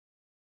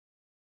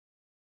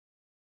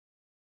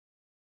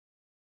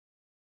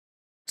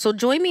So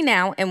join me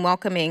now in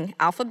welcoming,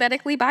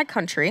 alphabetically by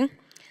country,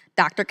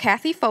 Dr.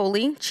 Cathy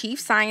Foley, Chief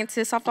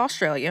Scientist of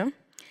Australia.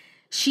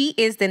 She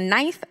is the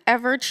 9th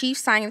ever Chief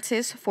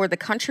Scientist for the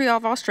country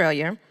of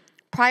Australia.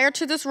 Prior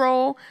to this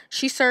role,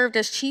 she served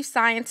as Chief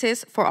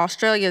Scientist for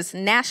Australia's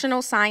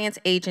national science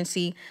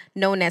agency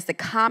known as the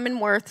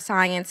Commonwealth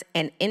Science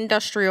and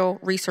Industrial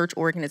Research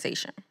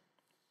Organization.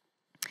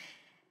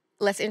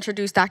 Let's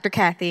introduce Dr.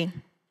 Cathy.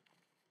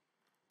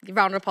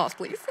 Round of applause,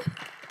 please.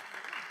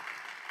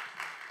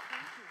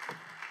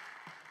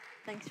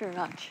 Thanks very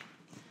much.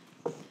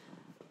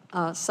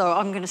 So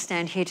I'm going to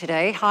stand here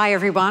today. Hi,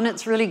 everyone.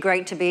 It's really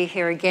great to be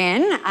here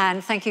again,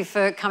 and thank you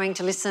for coming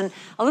to listen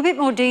a little bit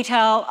more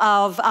detail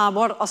of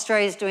what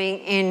Australia is doing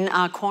in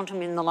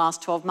quantum in the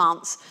last 12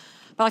 months.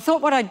 But I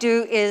thought what I'd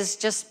do is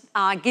just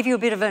give you a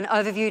bit of an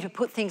overview to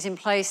put things in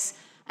place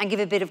and give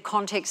a bit of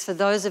context for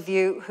those of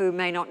you who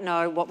may not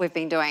know what we've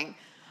been doing.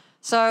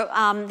 So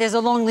there's a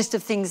long list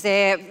of things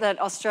there that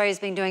Australia's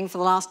been doing for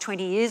the last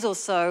 20 years or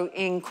so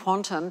in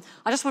quantum.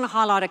 I just want to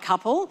highlight a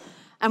couple.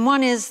 And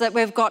one is that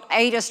we've got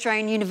 8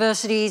 Australian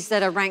universities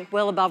that are ranked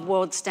well above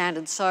world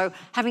standards. So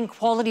having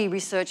quality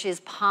research is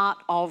part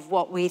of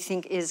what we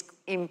think is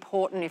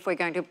important if we're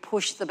going to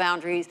push the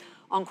boundaries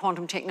on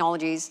quantum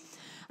technologies.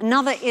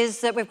 Another is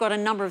that we've got a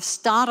number of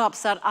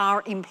startups that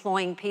are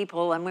employing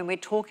people. And when we're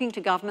talking to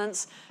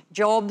governments,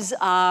 jobs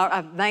are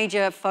a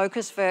major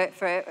focus for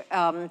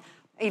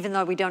even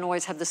though we don't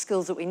always have the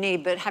skills that we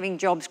need, but having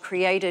jobs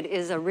created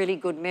is a really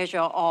good measure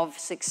of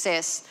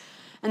success.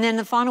 And then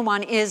the final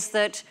one is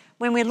that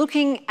when we're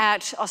looking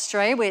at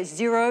Australia, we're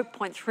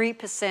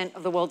 0.3%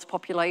 of the world's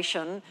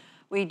population.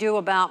 We do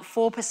about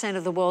 4%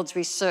 of the world's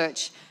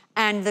research.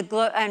 And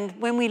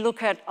when we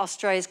look at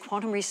Australia's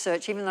quantum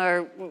research, even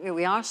though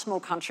we are a small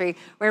country,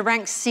 we're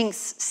ranked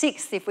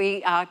 6th if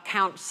we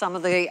count some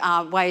of the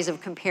ways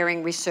of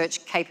comparing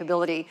research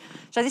capability.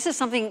 So this is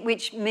something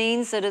which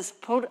means that it's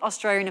put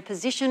Australia in a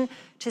position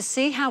to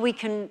see how we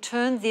can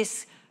turn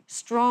this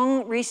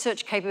strong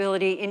research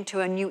capability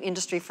into a new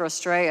industry for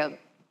Australia.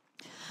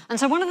 And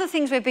so one of the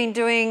things we've been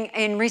doing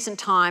in recent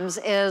times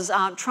is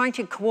trying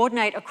to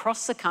coordinate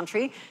across the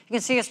country. You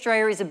can see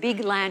Australia is a big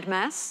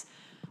landmass.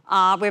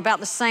 We're about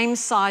the same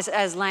size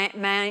as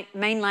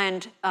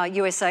mainland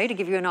USA, to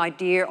give you an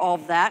idea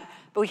of that.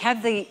 But we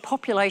have the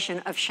population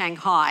of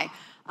Shanghai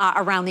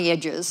around the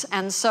edges.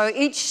 And so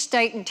each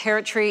state and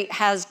territory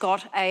has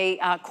got a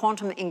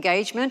quantum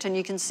engagement, and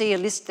you can see a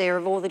list there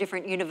of all the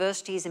different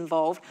universities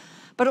involved.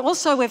 But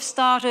also we've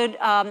started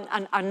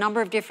a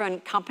number of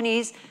different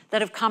companies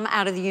that have come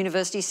out of the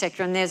university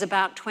sector, and there's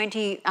about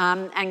 20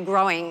 and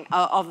growing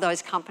of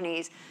those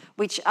companies,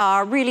 which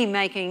are really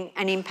making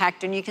an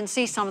impact. And you can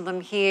see some of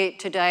them here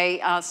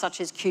today, such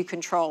as Q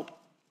Control.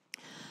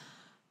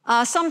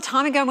 Some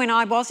time ago when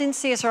I was in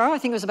CSIRO, I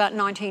think it was about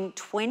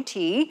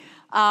 1920,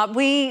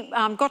 we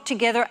got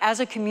together as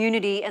a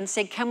community and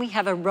said, can we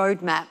have a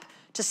roadmap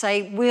to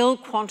say, will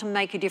quantum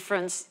make a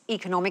difference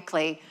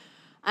economically?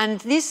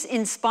 And this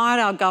inspired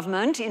our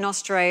government in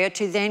Australia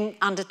to then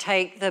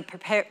undertake the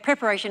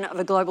preparation of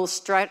a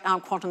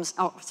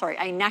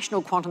a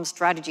national quantum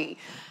strategy.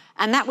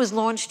 And that was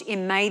launched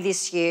in May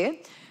this year.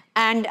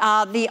 And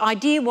the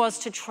idea was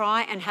to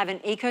try and have an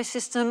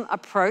ecosystem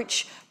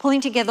approach,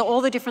 pulling together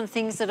all the different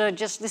things that are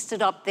just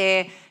listed up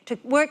there to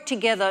work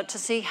together to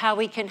see how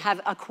we can have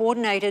a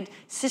coordinated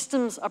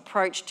systems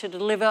approach to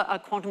deliver a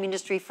quantum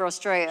industry for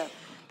Australia.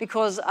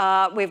 Because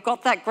we've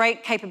got that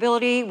great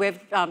capability. We've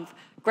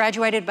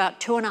graduated about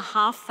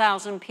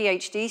 2,500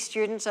 PhD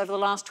students over the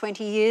last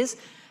 20 years.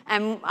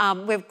 And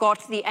we've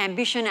got the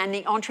ambition and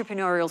the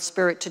entrepreneurial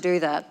spirit to do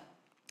that.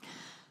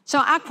 So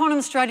our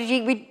quantum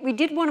strategy, we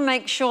did want to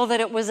make sure that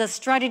it was a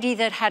strategy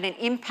that had an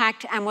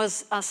impact and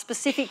was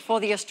specific for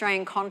the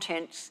Australian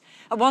context.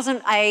 It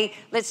wasn't a,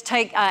 let's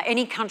take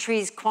any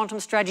country's quantum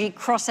strategy,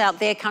 cross out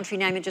their country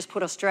name and just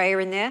put Australia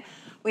in there.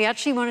 We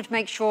actually wanted to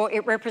make sure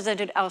it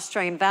represented our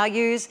Australian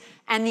values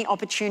and the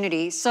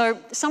opportunities. So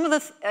some of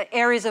the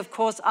areas, of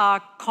course,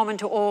 are common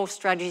to all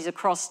strategies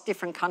across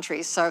different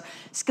countries. So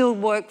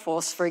skilled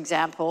workforce, for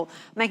example,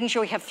 making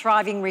sure we have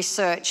thriving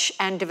research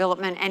and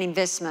development and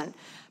investment.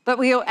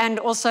 And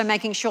also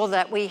making sure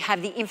that we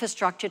have the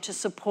infrastructure to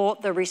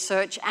support the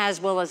research as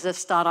well as the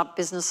startup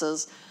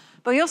businesses.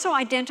 But we also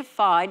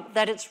identified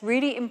that it's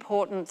really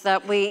important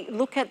that we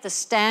look at the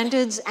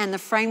standards and the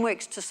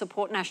frameworks to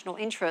support national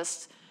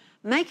interests,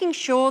 making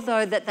sure,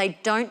 though, that they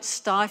don't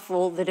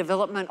stifle the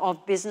development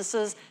of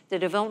businesses, the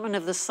development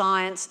of the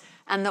science,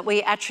 and that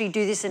we actually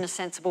do this in a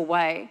sensible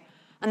way.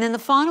 And then the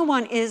final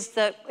one is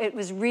that it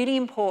was really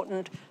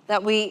important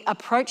that we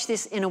approach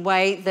this in a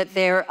way that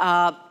there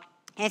are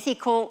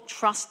ethical,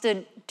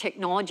 trusted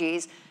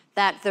technologies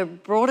that the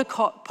broader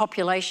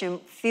population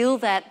feel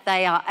that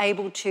they are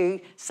able to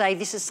say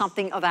this is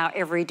something of our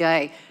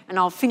everyday. And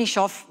I'll finish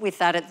off with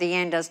that at the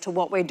end as to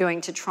what we're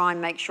doing to try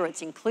and make sure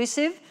it's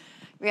inclusive.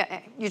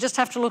 You just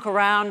have to look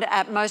around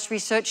at most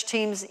research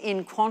teams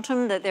in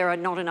quantum that there are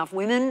not enough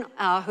women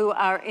who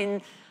are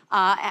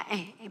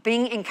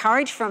being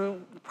encouraged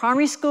from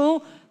primary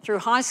school through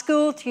high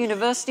school to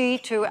university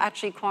to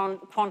actually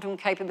quantum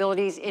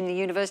capabilities in the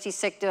university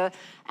sector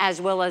as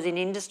well as in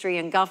industry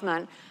and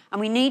government. And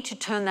we need to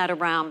turn that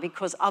around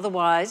because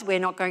otherwise we're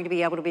not going to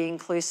be able to be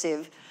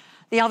inclusive.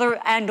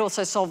 And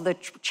also solve the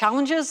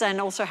challenges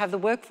and also have the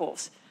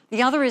workforce.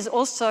 The other is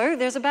also,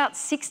 there's about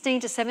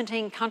 16 to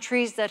 17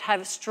 countries that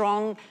have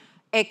strong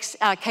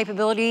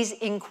capabilities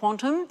in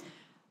quantum.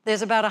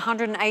 There's about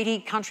 180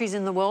 countries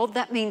in the world.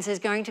 That means there's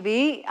going to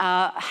be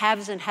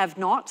haves and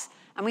have-nots.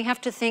 And we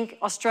have to think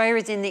Australia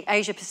is in the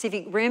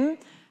Asia-Pacific rim,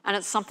 and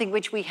it's something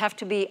which we have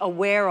to be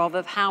aware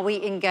of how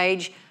we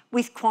engage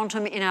with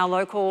quantum in our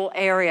local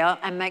area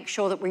and make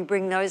sure that we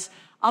bring those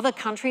other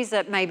countries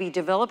that may be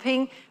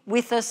developing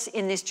with us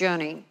in this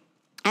journey.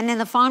 And then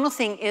the final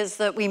thing is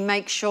that we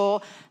make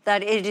sure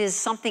that it is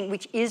something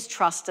which is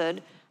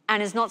trusted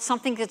and is not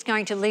something that's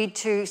going to lead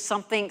to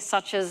something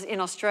such as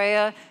in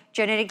Australia,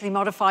 genetically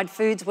modified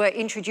foods were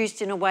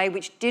introduced in a way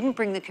which didn't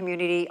bring the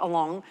community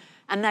along,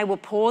 and they were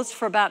paused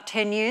for about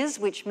 10 years,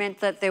 which meant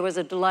that there was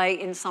a delay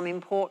in some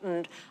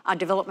important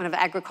development of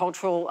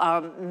agricultural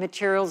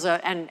materials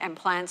and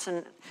plants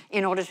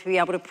in order to be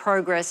able to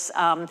progress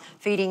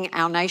feeding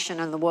our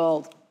nation and the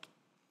world.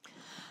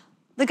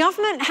 The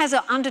government has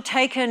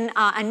undertaken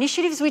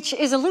initiatives which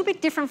is a little bit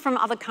different from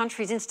other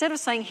countries. Instead of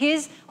saying,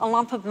 here's a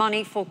lump of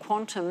money for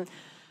quantum,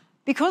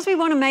 because we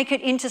want to make it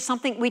into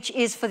something which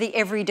is for the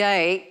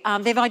everyday,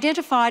 they've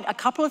identified a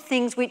couple of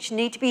things which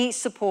need to be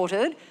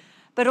supported,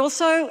 but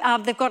also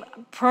they've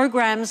got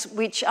programs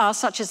which are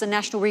such as the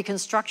National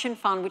Reconstruction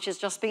Fund, which has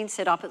just been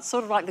set up. It's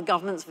sort of like the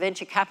government's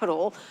venture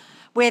capital,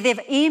 where they've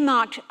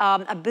earmarked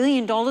 $1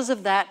 billion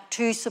of that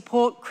to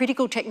support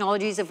critical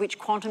technologies, of which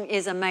quantum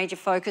is a major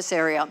focus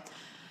area.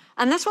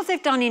 And that's what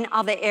they've done in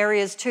other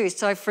areas too.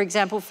 So for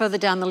example, further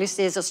down the list,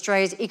 there's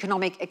Australia's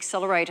Economic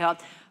Accelerator,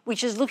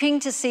 which is looking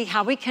to see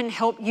how we can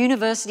help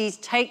universities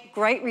take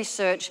great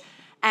research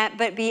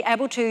but be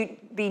able to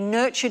be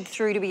nurtured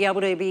through to be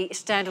able to be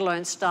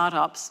standalone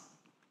startups.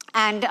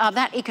 And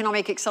that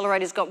Economic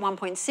Accelerator's got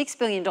 $1.6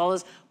 billion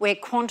where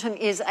quantum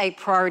is a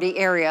priority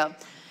area.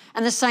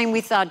 And the same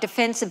with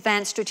Defence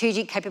Advanced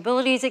Strategic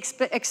Capabilities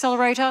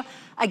Accelerator.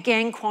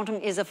 Again, quantum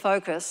is a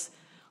focus.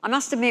 I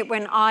must admit,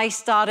 when I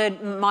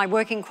started my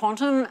work in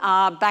quantum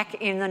back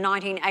in the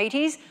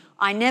 1980s,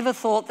 I never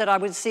thought that I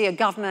would see a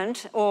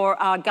government or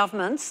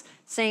governments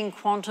seeing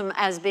quantum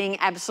as being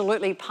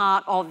absolutely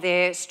part of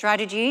their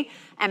strategy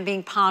and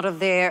being part of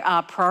their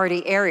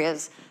priority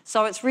areas.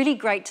 So it's really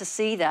great to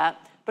see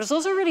that. But it's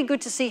also really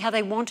good to see how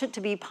they want it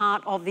to be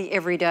part of the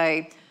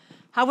everyday.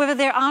 However,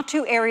 there are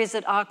two areas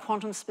that are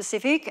quantum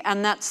specific,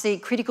 and that's the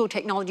Critical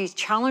Technologies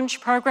Challenge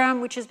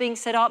program, which is being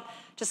set up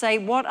to say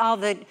what are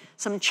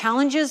some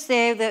challenges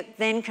there that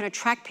then can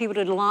attract people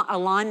to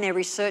align their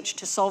research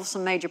to solve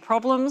some major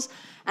problems.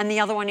 And the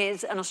other one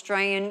is an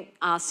Australian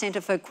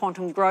Centre for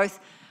Quantum Growth,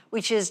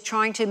 which is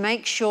trying to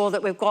make sure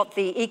that we've got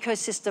the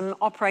ecosystem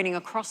operating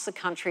across the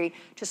country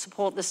to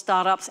support the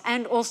startups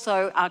and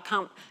also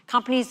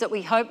companies that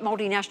we hope,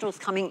 multinationals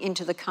coming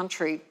into the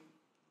country.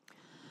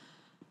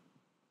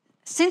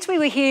 Since we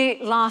were here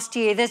last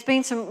year, there's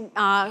been some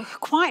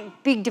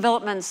quite big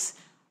developments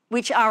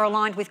which are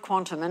aligned with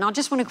quantum, and I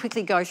just want to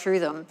quickly go through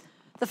them.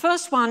 The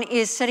first one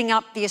is setting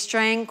up the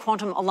Australian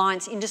Quantum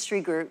Alliance Industry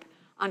Group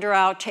under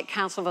our Tech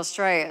Council of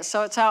Australia.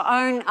 So it's our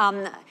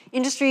own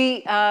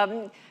industry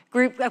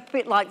group, a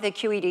bit like the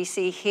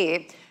QEDC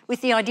here, with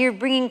the idea of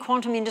bringing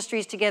quantum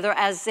industries together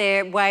as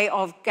their way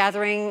of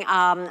gathering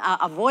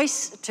a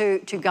voice to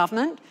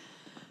government.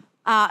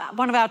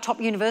 One of our top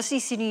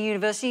universities, Sydney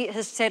University,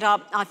 has set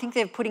up, I think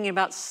they're putting in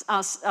about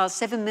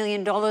 $7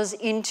 million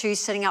into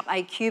setting up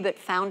a qubit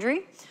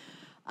foundry.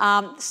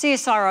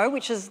 CSIRO,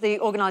 which is the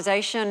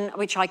organisation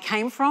which I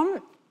came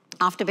from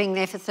after being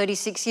there for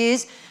 36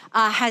 years,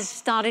 has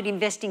started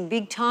investing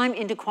big time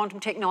into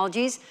quantum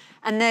technologies.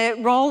 And the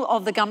role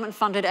of the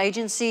government-funded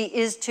agency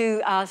is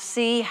to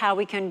see how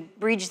we can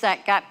bridge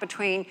that gap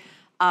between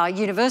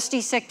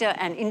university sector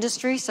and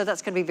industry. So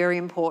that's going to be very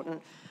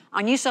important.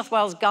 Our New South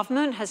Wales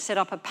government has set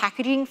up a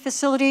packaging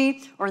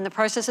facility, or in the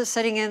process of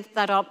setting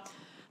that up.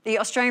 The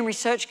Australian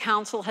Research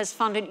Council has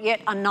funded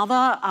yet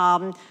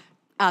another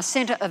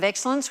Centre of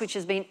Excellence, which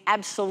has been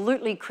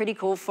absolutely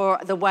critical for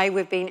the way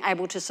we've been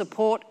able to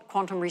support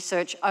quantum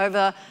research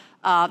over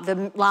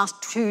the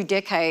last 2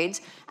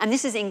 decades. And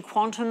this is in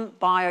quantum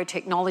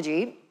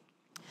biotechnology.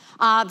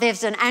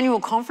 There's an annual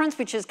conference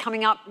which is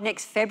coming up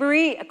next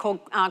February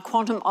called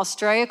Quantum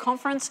Australia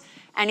Conference,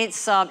 and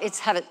it's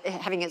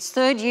having its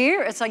 3rd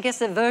year. It's, I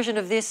guess, a version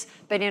of this,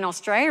 but in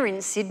Australia,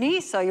 in Sydney.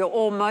 So you're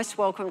all most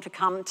welcome to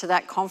come to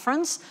that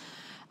conference.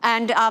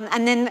 And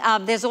then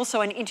there's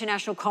also an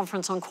international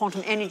conference on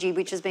quantum energy,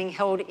 which is being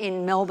held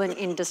in Melbourne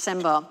in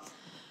December.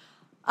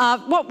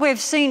 What we've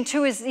seen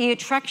too is the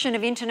attraction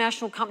of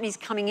international companies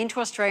coming into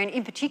Australia, and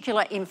in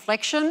particular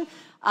Inflection,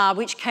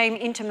 which came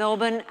into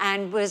Melbourne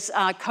and was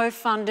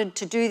co-funded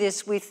to do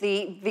this with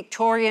the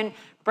Victorian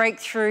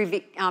Breakthrough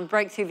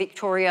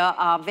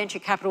Victoria Venture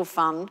Capital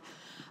Fund.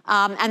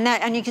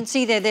 And you can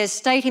see there's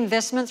state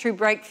investment through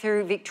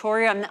Breakthrough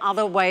Victoria and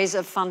other ways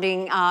of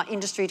funding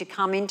industry to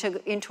come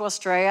into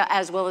Australia,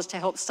 as well as to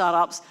help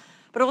startups.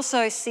 But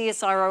also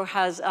CSIRO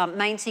has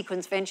Main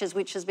Sequence Ventures,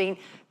 which has been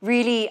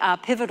really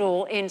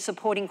pivotal in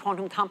supporting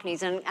quantum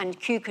companies. And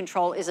Q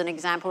Control is an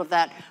example of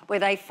that, where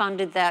they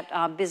funded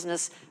that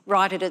business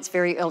right at its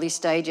very early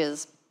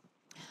stages.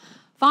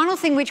 Final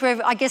thing which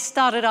we've, I guess,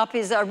 started up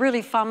is a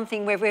really fun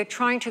thing where we're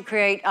trying to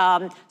create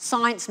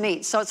science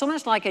meets. So it's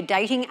almost like a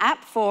dating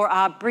app for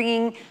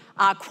bringing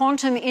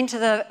quantum into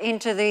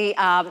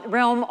the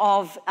realm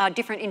of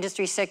different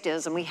industry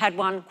sectors. And we had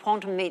one,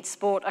 Quantum Meets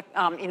Sport,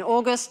 in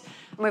August.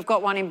 And we've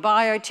got one in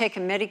biotech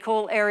and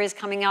medical areas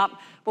coming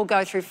up. We'll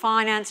go through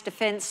finance,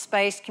 defence,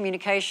 space,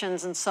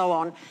 communications, and so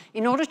on,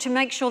 in order to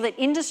make sure that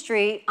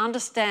industry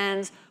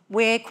understands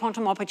where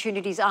quantum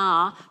opportunities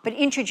are, but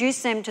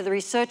introduce them to the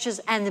researchers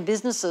and the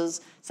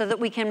businesses so that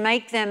we can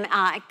make them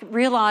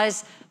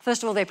realise,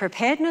 first of all, their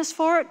preparedness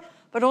for it,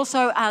 but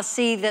also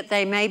see that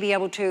they may be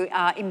able to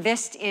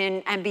invest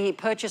in and be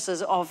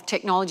purchasers of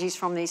technologies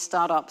from these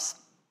startups.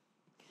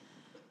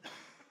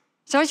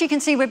 So as you can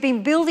see, we've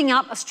been building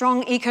up a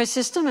strong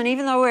ecosystem, and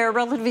even though we're a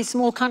relatively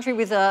small country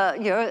with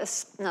a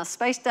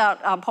spaced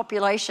out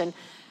population,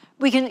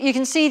 you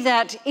can see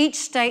that each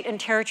state and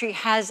territory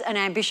has an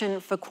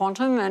ambition for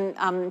quantum,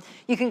 and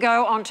you can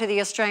go onto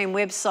the Australian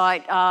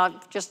website,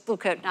 just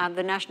look at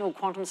the National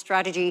Quantum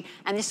Strategy,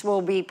 and this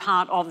will be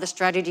part of the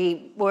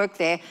strategy work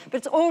there. But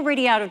it's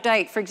already out of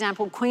date. For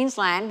example,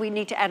 Queensland, we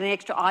need to add an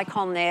extra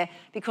icon there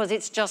because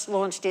it's just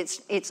launched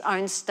its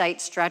own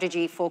state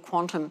strategy for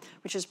quantum,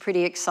 which is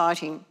pretty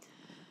exciting.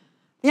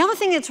 The other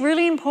thing that's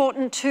really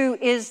important too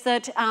is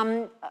that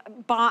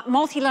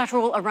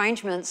multilateral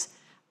arrangements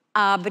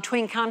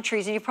between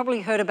countries, and you've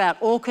probably heard about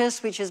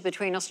AUKUS, which is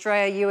between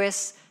Australia,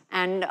 US,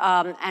 and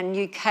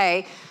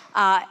UK,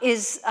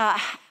 is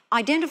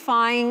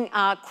identifying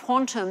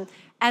quantum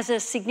as a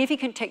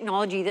significant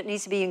technology that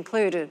needs to be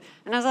included.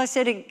 And as I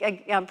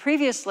said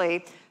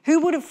previously, who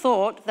would have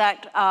thought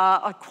that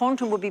a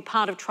quantum would be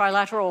part of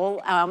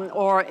trilateral,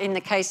 or in the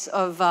case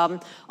of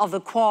the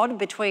Quad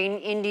between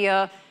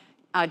India,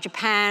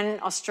 Japan,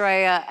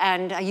 Australia,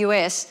 and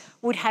US,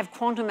 would have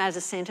quantum as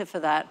a centre for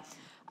that.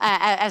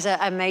 As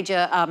a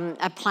major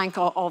plank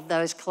of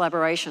those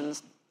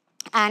collaborations.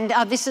 And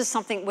this is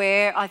something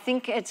where I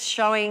think it's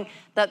showing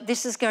that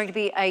this is going to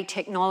be a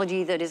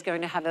technology that is going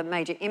to have a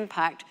major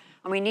impact,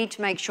 and we need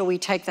to make sure we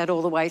take that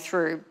all the way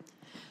through.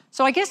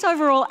 So I guess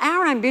overall,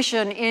 our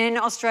ambition in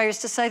Australia is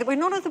to say that we're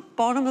not at the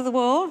bottom of the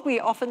world.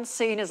 We're often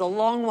seen as a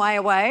long way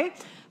away.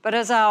 But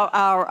as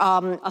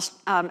our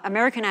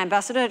American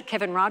ambassador,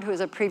 Kevin Rudd, who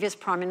is a previous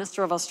Prime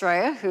Minister of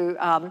Australia, who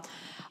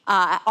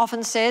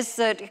often says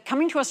that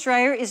coming to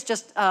Australia is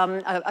just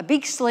a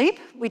big sleep,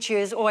 which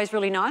is always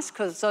really nice,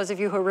 because those of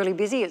you who are really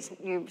busy,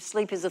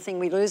 sleep is the thing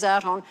we lose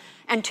out on,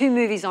 and 2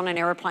 movies on an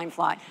aeroplane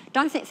flight.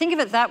 Don't think of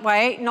it that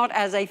way, not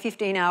as a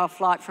 15-hour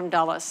flight from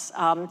Dulles.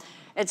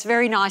 It's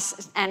very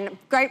nice and a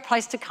great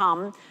place to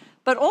come,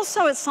 but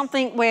also it's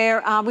something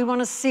where we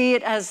want to see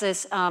it as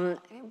this,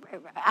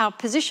 our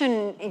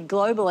position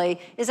globally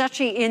is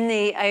actually in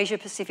the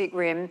Asia-Pacific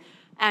rim,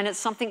 and it's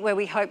something where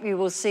we hope you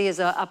will see as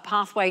a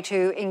pathway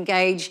to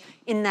engage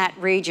in that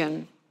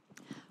region.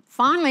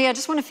 Finally, I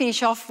just want to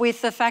finish off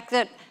with the fact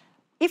that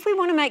if we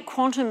want to make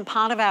quantum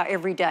part of our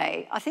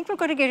everyday, I think we've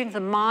got to get into the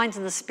minds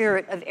and the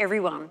spirit of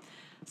everyone.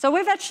 So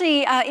we've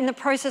actually in the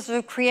process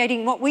of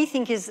creating what we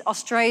think is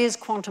Australia's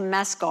quantum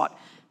mascot.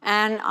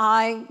 And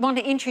I want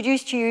to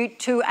introduce you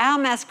to our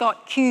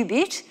mascot,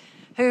 Qubit,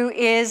 who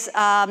is,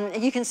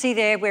 you can see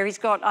there where he's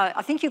got,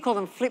 I think you call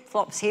them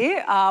flip-flops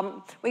here.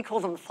 We call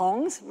them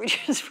thongs, which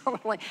has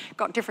probably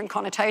got different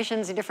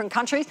connotations in different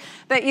countries.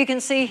 But you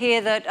can see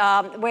here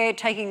that we're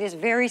taking this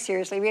very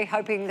seriously. We're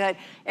hoping that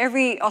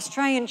every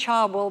Australian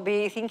child will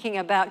be thinking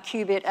about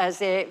Qubit as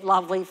their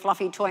lovely,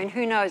 fluffy toy. And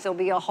who knows, there'll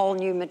be a whole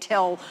new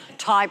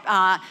Mattel-type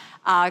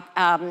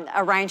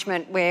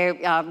arrangement where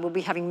we'll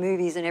be having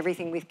movies and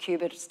everything with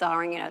Qubit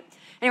starring in it.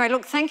 Anyway,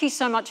 look, thank you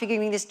so much for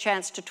giving me this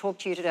chance to talk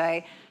to you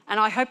today. And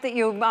I hope that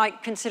you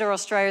might consider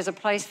Australia as a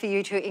place for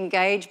you to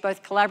engage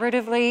both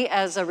collaboratively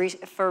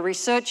for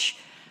research,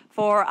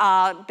 for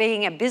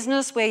being a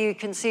business where you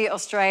can see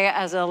Australia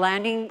as a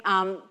landing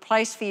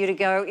place for you to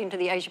go into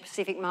the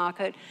Asia-Pacific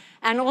market,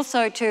 and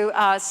also to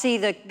see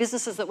the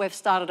businesses that we've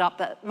started up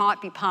that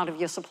might be part of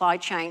your supply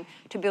chain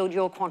to build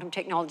your quantum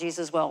technologies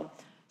as well.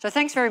 So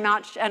thanks very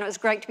much, and it was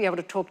great to be able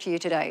to talk to you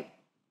today.